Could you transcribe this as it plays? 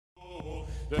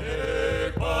Good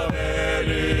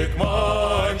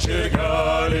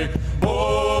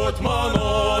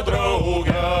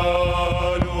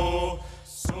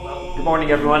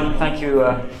morning, everyone. Thank you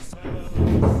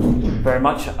very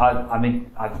much.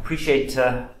 I appreciate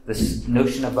this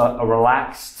notion of a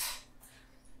relaxed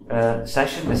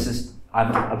session.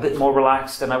 I'm a bit more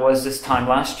relaxed than I was this time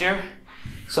last year.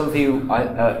 Some of you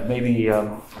maybe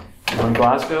are in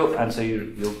Glasgow, and so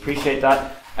you'll appreciate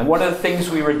that. And one of the things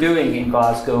we were doing in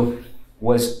Glasgow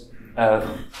was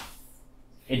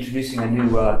introducing a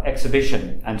new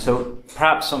exhibition. And so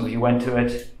perhaps some of you went to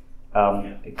it.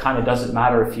 It kind of doesn't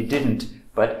matter if you didn't.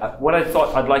 But what I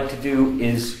thought I'd like to do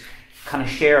is kind of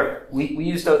share. We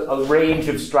used a range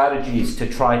of strategies to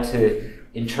try to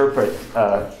interpret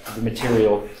the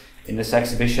material in this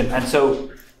exhibition. And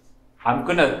so I'm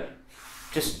going to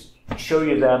just show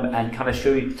you them and kind of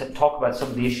talk about some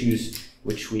of the issues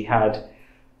which we had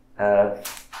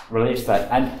related to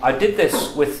that. And I did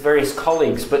this with various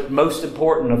colleagues, but most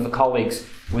important of the colleagues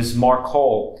was Mark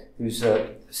Hall, who's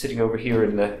sitting over here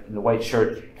in the white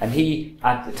shirt. And he,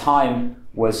 at the time,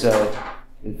 was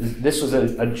this was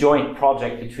a joint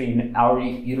project between our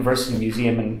University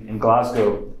Museum in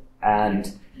Glasgow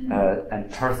and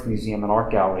Perth Museum and Art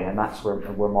Gallery, and that's where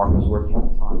Mark was working at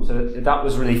the time. So that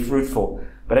was really fruitful.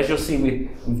 But as you'll see,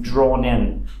 we've drawn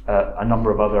in a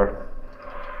number of other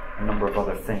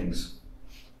things.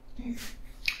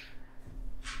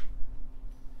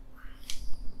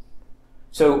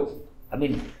 So, I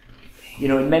mean,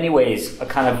 in many ways, a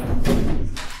kind of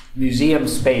museum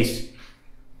space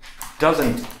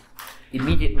doesn't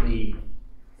immediately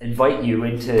invite you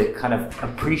into kind of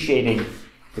appreciating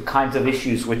the kinds of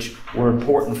issues which were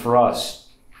important for us.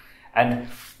 And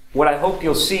what I hope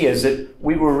you'll see is that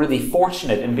we were really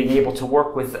fortunate in being able to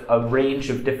work with a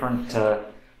range of different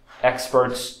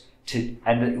experts,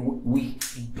 and we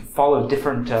followed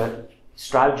different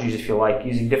strategies, if you like,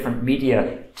 using different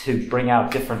media to bring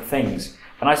out different things.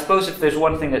 And I suppose if there's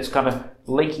one thing that's kind of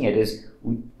linking it is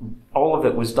all of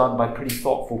it was done by pretty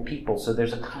thoughtful people. So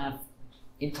there's a kind of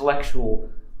intellectual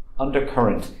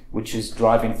undercurrent which is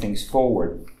driving things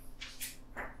forward.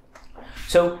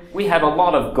 So we had a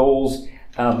lot of goals,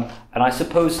 and I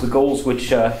suppose the goals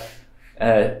which are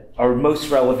most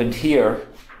relevant here,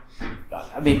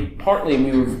 I mean, partly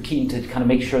we were keen to kind of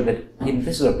make sure that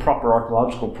this is a proper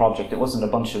archaeological project. It wasn't a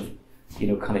bunch of,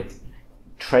 kind of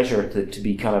treasure to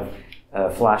be kind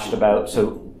of flashed about.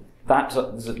 So that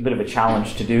was a bit of a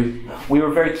challenge to do. We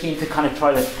were very keen to kind of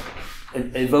try to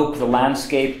evoke the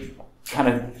landscape, kind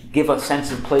of give a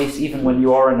sense of place, even when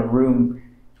you are in a room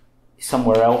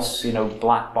somewhere else,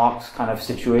 black box kind of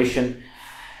situation.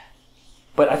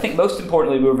 But I think most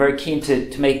importantly, we were very keen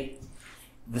to make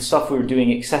the stuff we were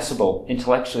doing accessible,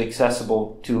 intellectually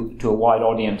accessible to a wide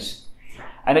audience.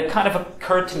 And it kind of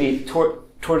occurred to me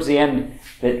towards the end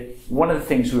that one of the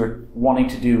things we were wanting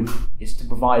to do is to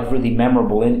provide really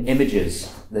memorable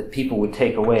images that people would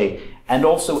take away, and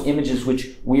also images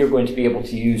which we are going to be able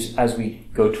to use as we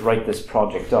go to write this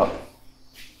project up.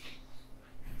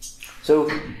 So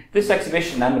this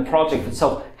exhibition and the project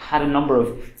itself had a number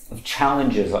of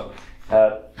challenges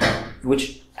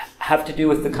which have to do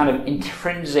with the kind of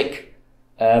intrinsic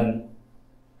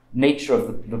nature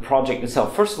of the project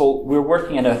itself. First of all, we're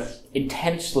working in an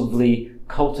intensively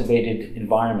cultivated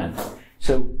environment.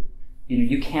 So,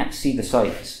 you can't see the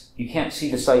sites. You can't see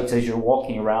the sites as you're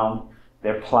walking around.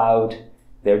 They're ploughed.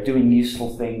 They're doing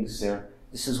useful things.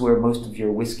 This is where most of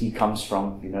your whiskey comes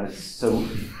from, So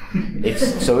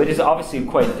it is obviously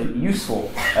quite a useful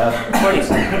place.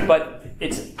 But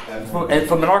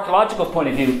from an archaeological point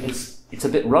of view, it's a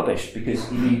bit rubbish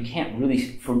because you can't really,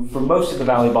 for most of the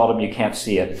valley bottom, you can't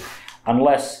see it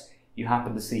unless you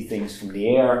happen to see things from the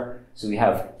air. So we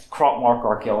have crop mark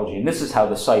archaeology, and this is how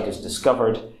the site is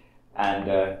discovered, and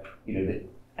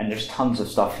and there's tons of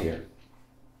stuff here.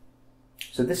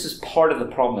 So this is part of the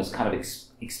problem, is kind of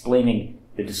explaining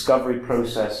the discovery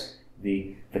process,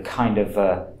 the kind of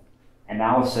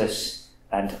analysis,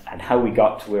 and how we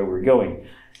got to where we're going.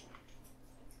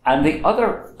 And the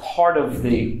other part of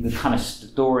the kind of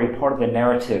story, part of the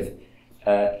narrative,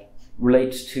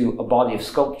 relates to a body of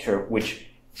sculpture,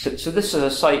 so this is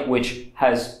a site which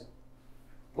has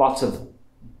lots of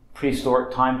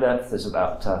prehistoric time depth. There's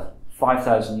about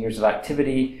 5,000 years of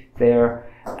activity there,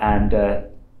 and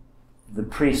the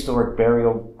prehistoric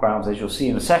burial grounds, as you'll see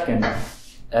in a second,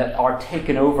 are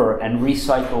taken over and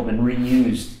recycled and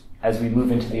reused as we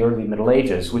move into the early Middle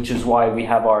Ages, which is why we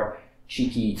have our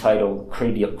cheeky title,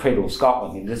 Cradle of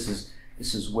Scotland. I mean, this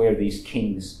is where these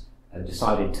kings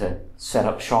decided to set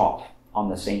up shop on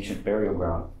this ancient burial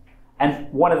ground.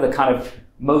 And one of the kind of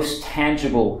most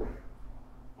tangible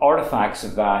artifacts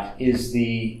of that is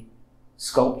the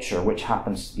sculpture, which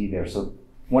happens to be there. So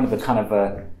one of the kind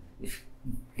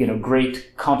of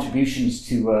great contributions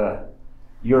to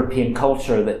European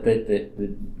culture that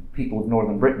the people of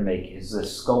Northern Britain make is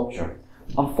this sculpture.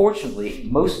 Unfortunately,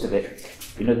 most of it,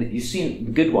 you've seen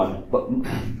the good one, but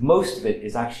most of it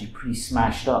is actually pretty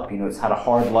smashed up. It's had a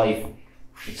hard life.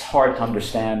 It's hard to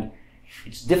understand.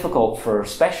 It's difficult for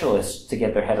specialists to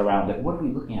get their head around it. What are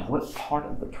we looking at? What part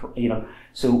of the,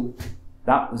 So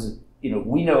that was,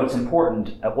 we know it's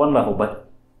important at one level, but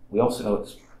we also know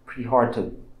it's pretty hard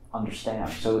to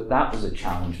understand. So that was a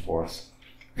challenge for us.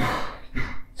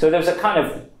 So there's a kind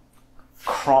of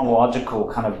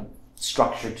chronological kind of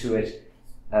structure to it.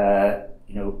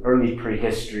 Early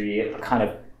prehistory, a kind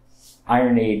of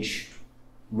Iron Age,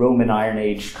 Roman Iron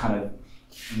Age kind of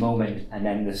moment, and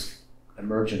then this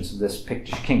emergence of this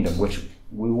Pictish kingdom, which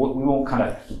we won't kind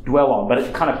of dwell on, but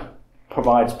it kind of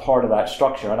provides part of that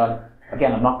structure. And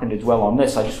I'm not going to dwell on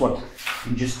this. I just want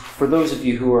for those of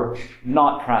you who are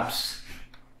not perhaps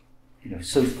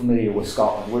so familiar with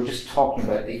Scotland, we're just talking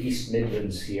about the East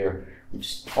Midlands here. We're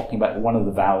just talking about one of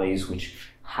the valleys, which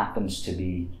happens to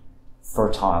be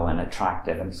fertile and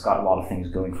attractive, and it's got a lot of things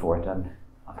going for it. And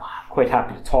I'm quite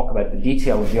happy to talk about the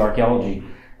detail of the archaeology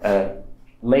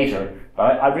later, but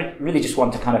I really just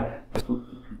want to kind of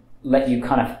let you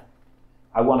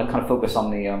I want to kind of focus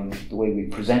on the way we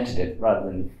presented it rather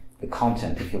than the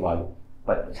content, if you like.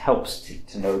 But it helps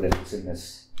to know that it's in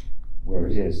this where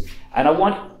it is. And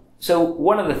so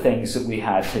one of the things that we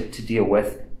had to deal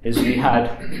with is we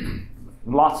had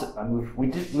lots of,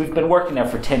 we've been working there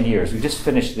for 10 years. We just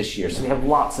finished this year, so we have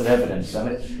lots of evidence of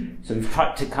it. So we've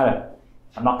tried to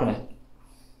I'm not going to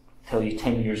tell you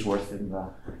 10 years worth in the,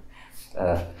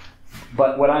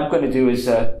 but what I'm going to do is,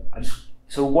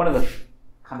 so one of the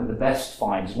kind of the best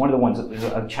finds, one of the ones that was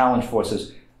a challenge for us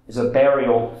is a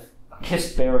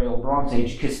kist burial, Bronze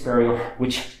Age kist burial,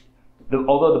 which,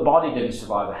 although the body didn't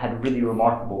survive, it had really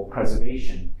remarkable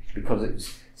preservation because it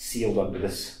was sealed under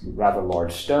this rather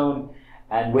large stone.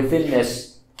 And within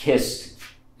this kist,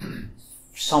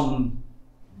 some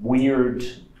weird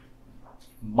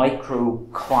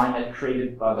microclimate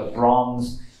created by the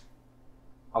bronze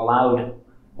allowed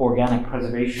organic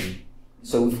preservation.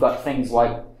 So we've got things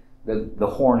like the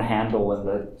horn handle and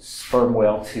the sperm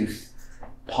whale tooth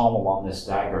pommel on this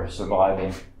dagger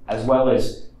surviving, as well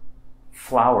as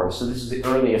flowers. So this is the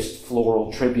earliest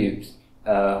floral tribute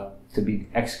to be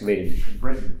excavated in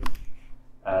Britain.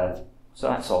 So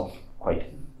that's all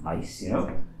quite nice,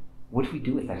 What do we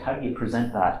do with that? How do you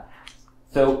present that?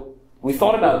 So we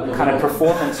thought about the kind of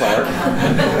performance art,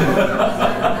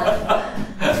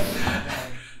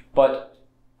 but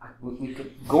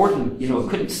Gordon,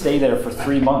 couldn't stay there for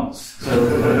 3 months, so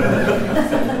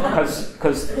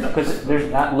because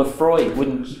that Lefroy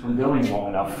wouldn't keep him going long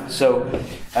enough. So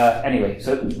anyway,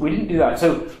 so we didn't do that.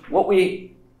 So because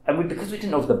we didn't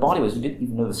know what the body was, we didn't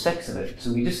even know the sex of it.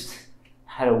 So we just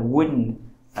had a wooden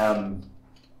kind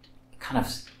of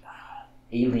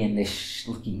alienish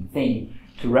looking thing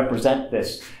to represent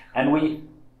this, and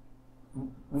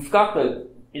we've got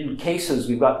in cases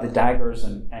we've got the daggers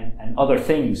and other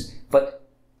things, but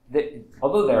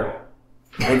although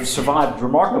they've survived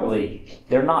remarkably,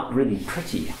 they're not really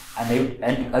pretty.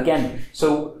 And again,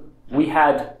 so we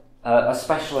had a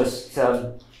specialist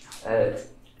to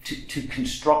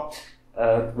construct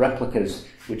replicas,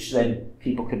 which then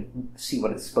people could see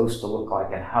what it's supposed to look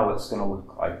like and how it's going to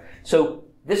look like. So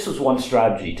this was one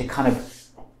strategy, to kind of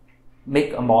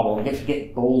make a model and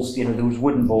get bowls, there was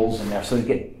wooden bowls in there, so to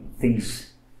get things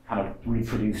kind of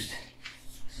reproduced.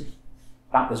 So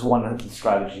that was one of the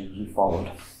strategies we followed.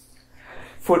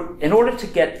 In order to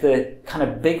get the kind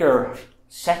of bigger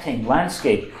setting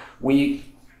landscape, we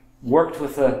worked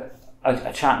with a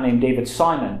chap named David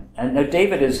Simon. And now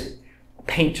David is a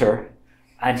painter,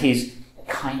 and he's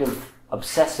kind of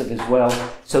obsessive as well.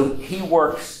 So he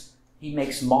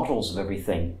makes models of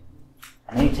everything,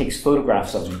 and then he takes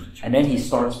photographs of them, and then he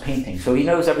starts painting. So he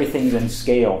knows everything's in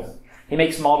scale. He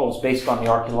makes models based on the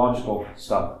archaeological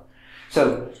stuff.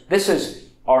 So this is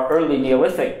our early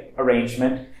Neolithic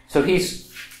arrangement. So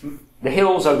the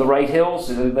hills are the right hills.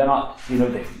 They're not,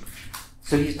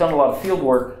 so he's done a lot of field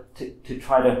work to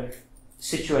try to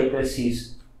situate this.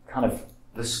 He's kind of,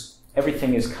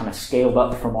 everything is kind of scaled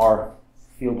up from our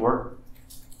field work.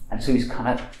 And so he's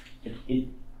kind of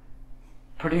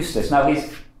produced this. Now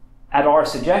at our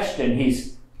suggestion,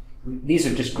 these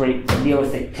are just great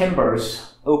Neolithic timbers,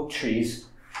 oak trees.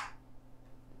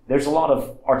 There's a lot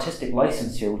of artistic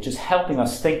license here, which is helping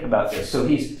us think about this. So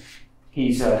he's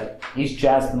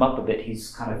jazzed them up a bit.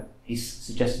 He's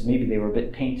suggested maybe they were a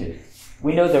bit painted.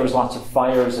 We know there was lots of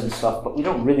fires and stuff, but we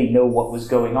don't really know what was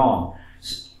going on.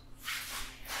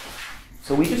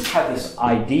 So we just have this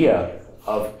idea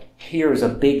of here's a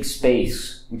big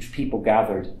space which people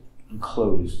gathered and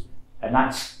closed. And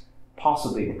that's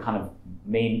possibly the kind of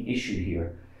main issue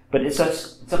here. But it's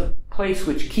a place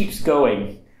which keeps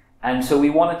going. And so we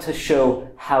wanted to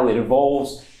show how it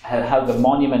evolves, how the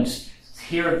monuments,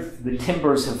 here the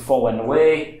timbers have fallen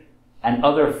away, and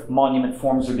other monument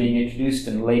forms are being introduced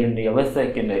in the later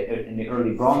Neolithic, in the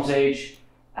early Bronze Age.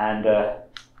 And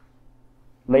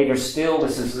later still,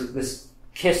 this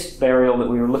kist burial that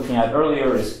we were looking at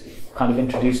earlier is kind of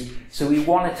introduced. So we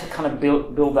wanted to kind of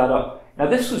build that up. Now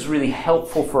this was really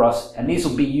helpful for us, and these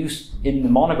will be used in the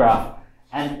monograph.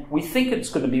 And we think it's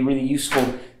going to be really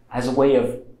useful as a way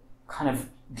of kind of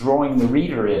drawing the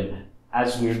reader in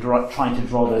as we're trying to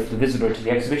draw the visitor to the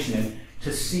exhibition in,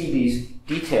 to see these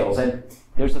details. And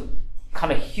there's a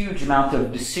kind of huge amount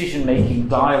of decision-making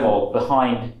dialogue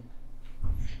behind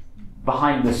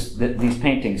these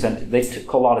paintings, and they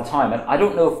took a lot of time. And I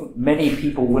don't know if many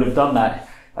people would have done that.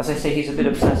 As I say, he's a bit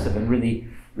obsessive and really,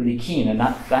 really keen, and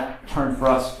that turned for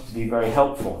us to be very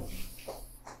helpful.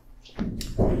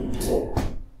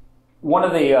 One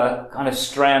of the kind of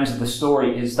strands of the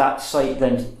story is that site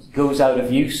then goes out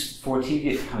of use. Fort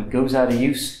TV, it kind of goes out of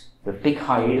use. The big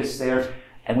hiatus there,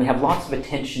 and we have lots of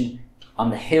attention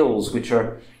on the hills, which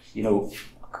are, you know,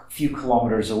 a few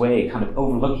kilometers away, kind of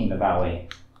overlooking the valley.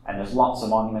 And there's lots of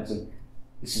monuments. And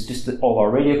this is just all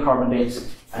our radiocarbon dates.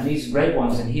 And these red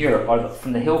ones in here are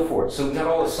from the hill forts. So we've got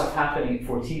all this stuff happening at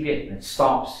Fort TV, and it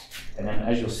stops, and then,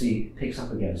 as you'll see, picks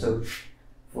up again. So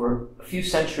for a few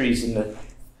centuries in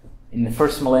the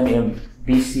first millennium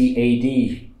BC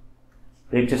AD,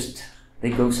 they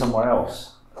go somewhere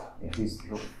else.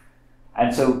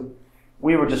 And so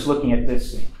we were just looking at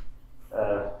this.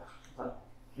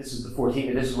 This is the Fort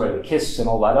TV. This is where the kists and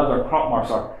all that other crop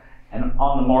marks are. And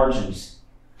on the margins,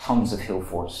 tons of hill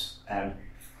forts. And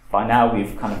by now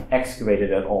we've kind of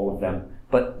excavated at all of them.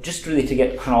 But just really to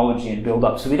get chronology and build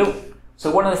up.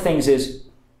 So one of the things is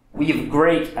we're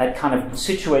great at kind of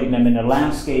situating them in a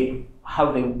landscape,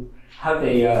 how they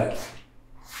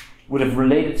would have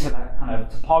related to that kind of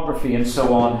topography and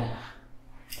so on.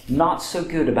 Not so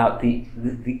good about the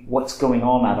what's going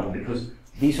on at them, because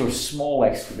these are small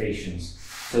excavations.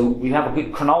 So we have a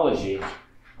good chronology,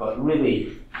 but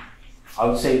really, I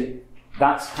would say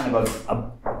that's kind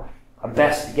of a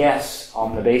best guess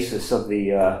on the basis of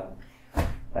the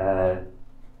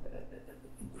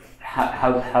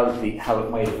how it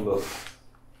might have looked.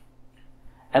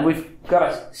 And we've got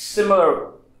a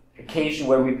similar occasion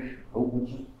where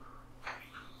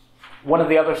one of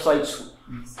the other sites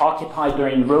occupied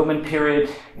during the Roman period.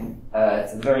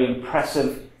 It's a very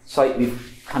impressive site.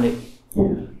 We've kind of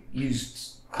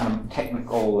used kind of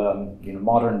technical,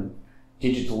 modern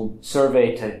digital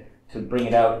survey to bring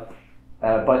it out.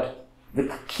 But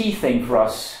the key thing for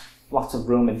us, lots of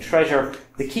Roman treasure,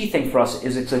 the key thing for us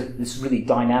is it's this really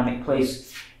dynamic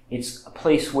place. It's a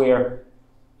place where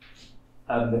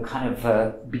the kind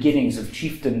of beginnings of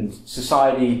chieftain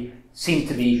society seem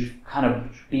to be kind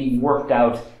of being worked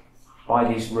out by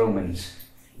these Romans,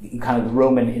 kind of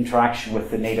Roman interaction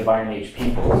with the native Iron Age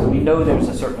people. So we know there's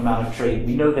a certain amount of trade.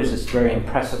 We know there's this very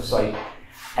impressive site.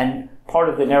 And part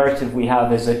of the narrative we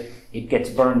have is that it gets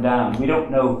burned down. We don't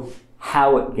know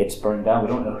how it gets burned down. We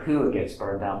don't know who it gets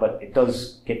burned down, but it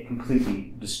does get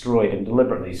completely destroyed and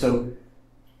deliberately. So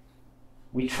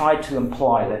we tried to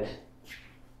imply that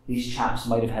these chaps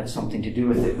might have had something to do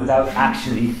with it without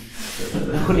actually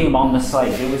putting them on the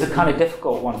site. It was a kind of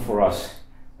difficult one for us,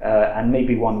 and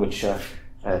maybe one which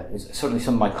certainly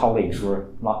some of my colleagues were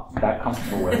not that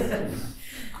comfortable with.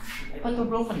 But the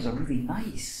Romans are really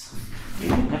nice. They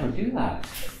would never do that.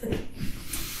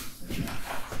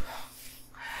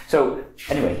 So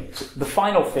anyway, the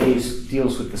final phase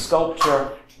deals with the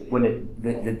sculpture. When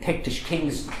the Pictish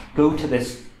kings go to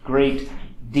this great,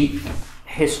 deep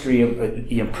history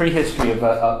of prehistory of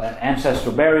an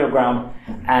ancestral burial ground,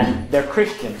 and they're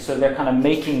Christian, so they're kind of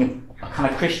making a kind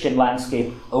of Christian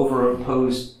landscape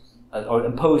imposed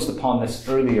upon this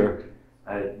earlier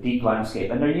deep landscape,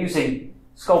 and they're using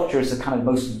sculpture as the kind of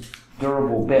most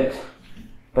durable bit.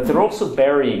 But they're also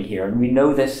burying here, and we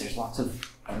know this. There's lots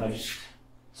of,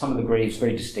 some of the graves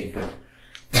very distinctive.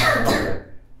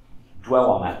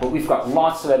 Dwell on that, but we've got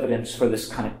lots of evidence for this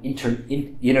kind of the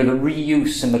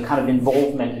reuse and the kind of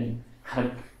involvement and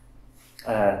kind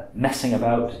of messing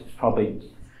about. It's probably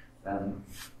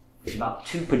not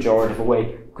too pejorative a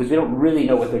way, because we don't really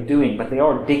know what they're doing, but they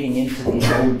are digging into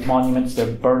these old monuments.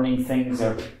 They're burning things.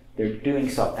 They're doing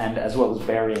stuff, and as well as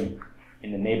burying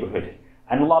in the neighborhood.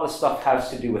 And a lot of stuff has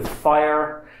to do with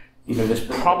fire. You know, there's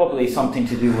probably something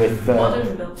to do with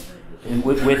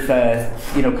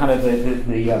you know, kind of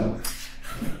the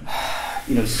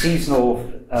you know, seasonal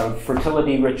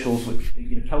fertility rituals, which,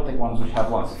 you know, Celtic ones which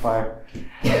have lots of fire.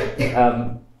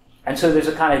 And so there's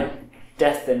a kind of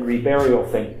death and reburial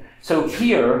thing. So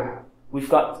here we've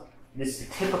got this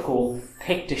typical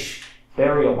Pictish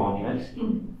burial monument,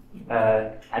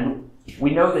 and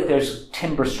we know that there's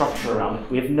timber structure around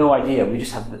it. We have no idea. We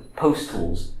just have the post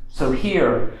tools. So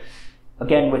here,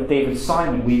 again with David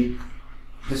Simon, we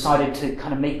decided to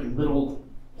kind of make little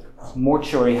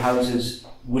mortuary houses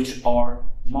which are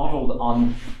modelled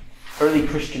on early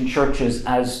Christian churches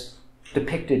as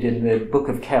depicted in the Book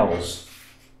of Kells,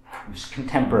 which is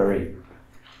contemporary.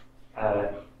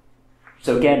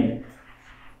 So again,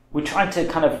 we're trying to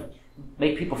kind of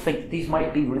make people think that these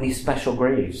might be really special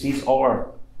graves. These are,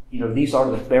 you know, these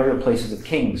are the burial places of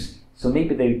kings. So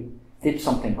maybe they did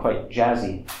something quite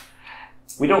jazzy.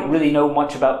 We don't really know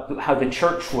much about how the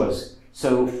church was.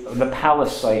 So the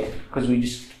palace site, because we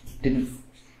just didn't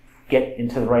get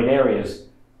into the right areas.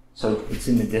 So it's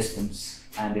in the distance,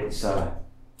 and it's a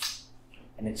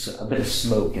bit of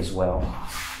smoke as well.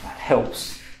 That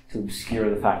helps to obscure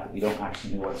the fact that we don't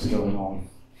actually know what's going on.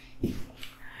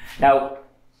 Now,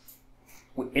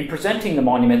 in presenting the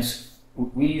monuments,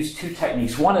 we use two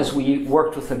techniques. One is we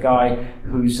worked with a guy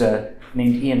who's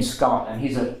named Ian Scott, and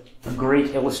he's a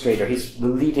great illustrator. He's the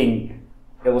leading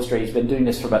illustrator. He's been doing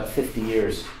this for about 50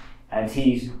 years. And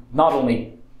he's not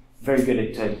only very good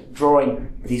at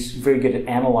drawing, but he's very good at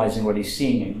analyzing what he's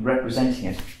seeing and representing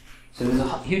it. So there's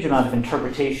a huge amount of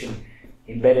interpretation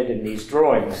embedded in these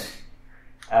drawings.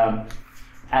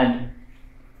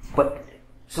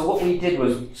 So what we did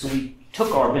was, so we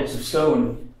took our bits of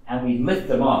stone and we lit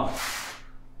them up,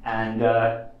 and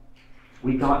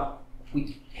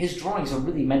his drawings are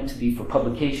really meant to be for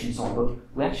publication, but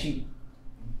we actually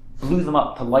blew them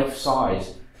up to life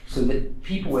size so that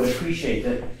people would appreciate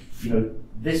that, you know,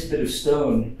 this bit of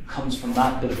stone comes from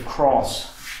that bit of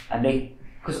cross, and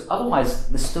because otherwise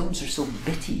the stones are so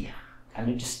bitty and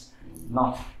they're just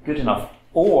not good enough,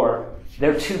 or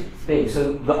they're too big.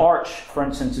 So the arch, for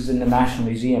instance, is in the National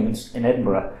Museum in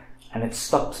Edinburgh, and it's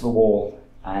stuck to the wall,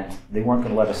 and they weren't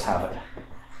going to let us have it.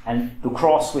 And the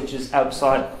cross, which is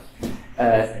outside,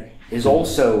 is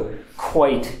also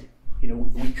quite, you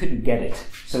know, we couldn't get it.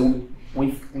 So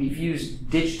we've used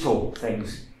digital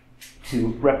things to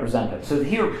represent it. So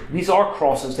here, these are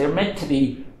crosses. They're meant to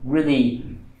be really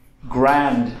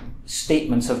grand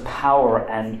statements of power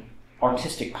and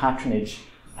artistic patronage.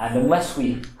 And unless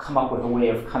we come up with a way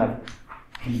of kind of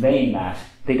conveying that,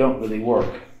 they don't really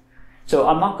work. So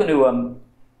I'm not going to,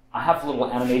 I have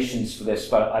little animations for this,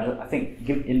 but I think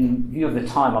in view of the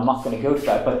time, I'm not going to go to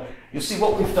that. But you'll see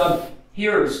what we've done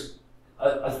here is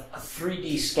a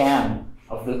 3D scan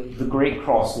of the Great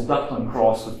Cross, the Dublin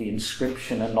Cross, with the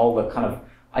inscription and all the kind of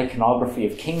iconography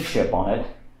of kingship on it.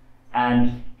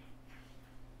 And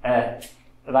that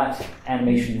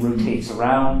animation rotates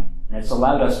around, and it's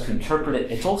allowed us to interpret it.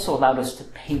 It's also allowed us to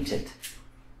paint it.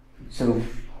 So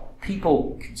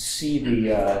people can see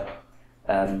the,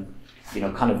 you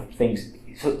know, kind of things.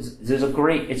 So there's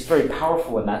it's very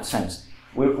powerful in that sense.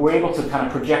 We're able to kind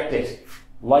of project it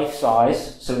life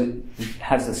size, so it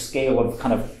has the scale of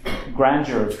kind of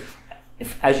grandeur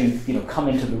as you know, come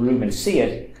into the room and see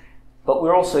it. But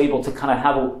we're also able to kind of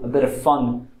have a bit of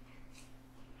fun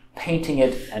painting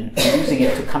it and using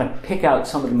it to kind of pick out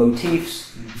some of the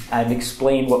motifs and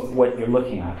explain what you're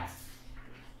looking at.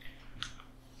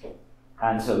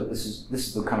 And so this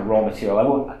is the kind of raw material. I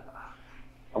won't.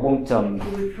 You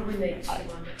would probably make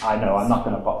I know. I'm not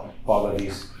going to bother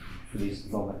these for these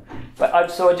moment. But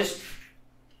so I just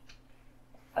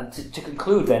to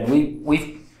conclude. Then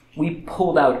we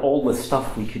pulled out all the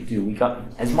stuff we could do. We got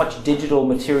as much digital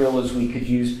material as we could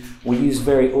use. We used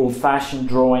very old-fashioned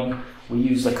drawing. We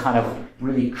used a kind of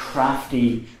really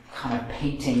crafty kind of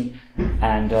painting,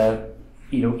 and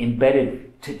you know,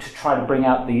 embedded to try to bring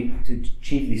out to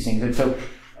achieve these things. And so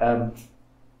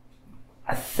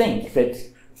I think that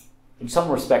in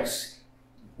some respects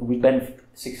we've been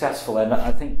successful, and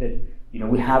I think that, you know,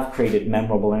 we have created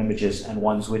memorable images and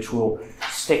ones which will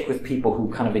stick with people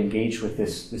who kind of engage with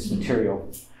this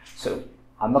material. So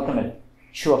I'm not going to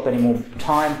chew up any more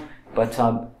time, but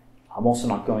I'm also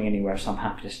not going anywhere, so I'm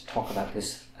happy to talk about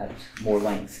this at more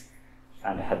length.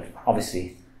 And I had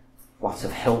obviously lots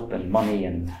of help and money,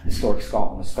 and Historic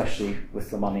Scotland especially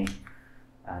with the money.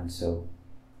 And so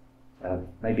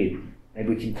maybe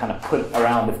we can kind of put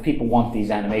around, if people want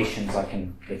these animations,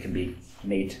 they can be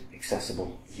made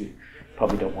accessible. You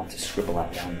probably don't want to scribble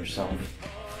that down yourself.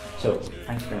 So,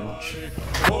 thanks very much.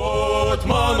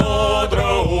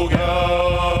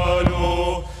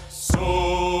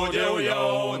 Суддів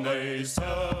явний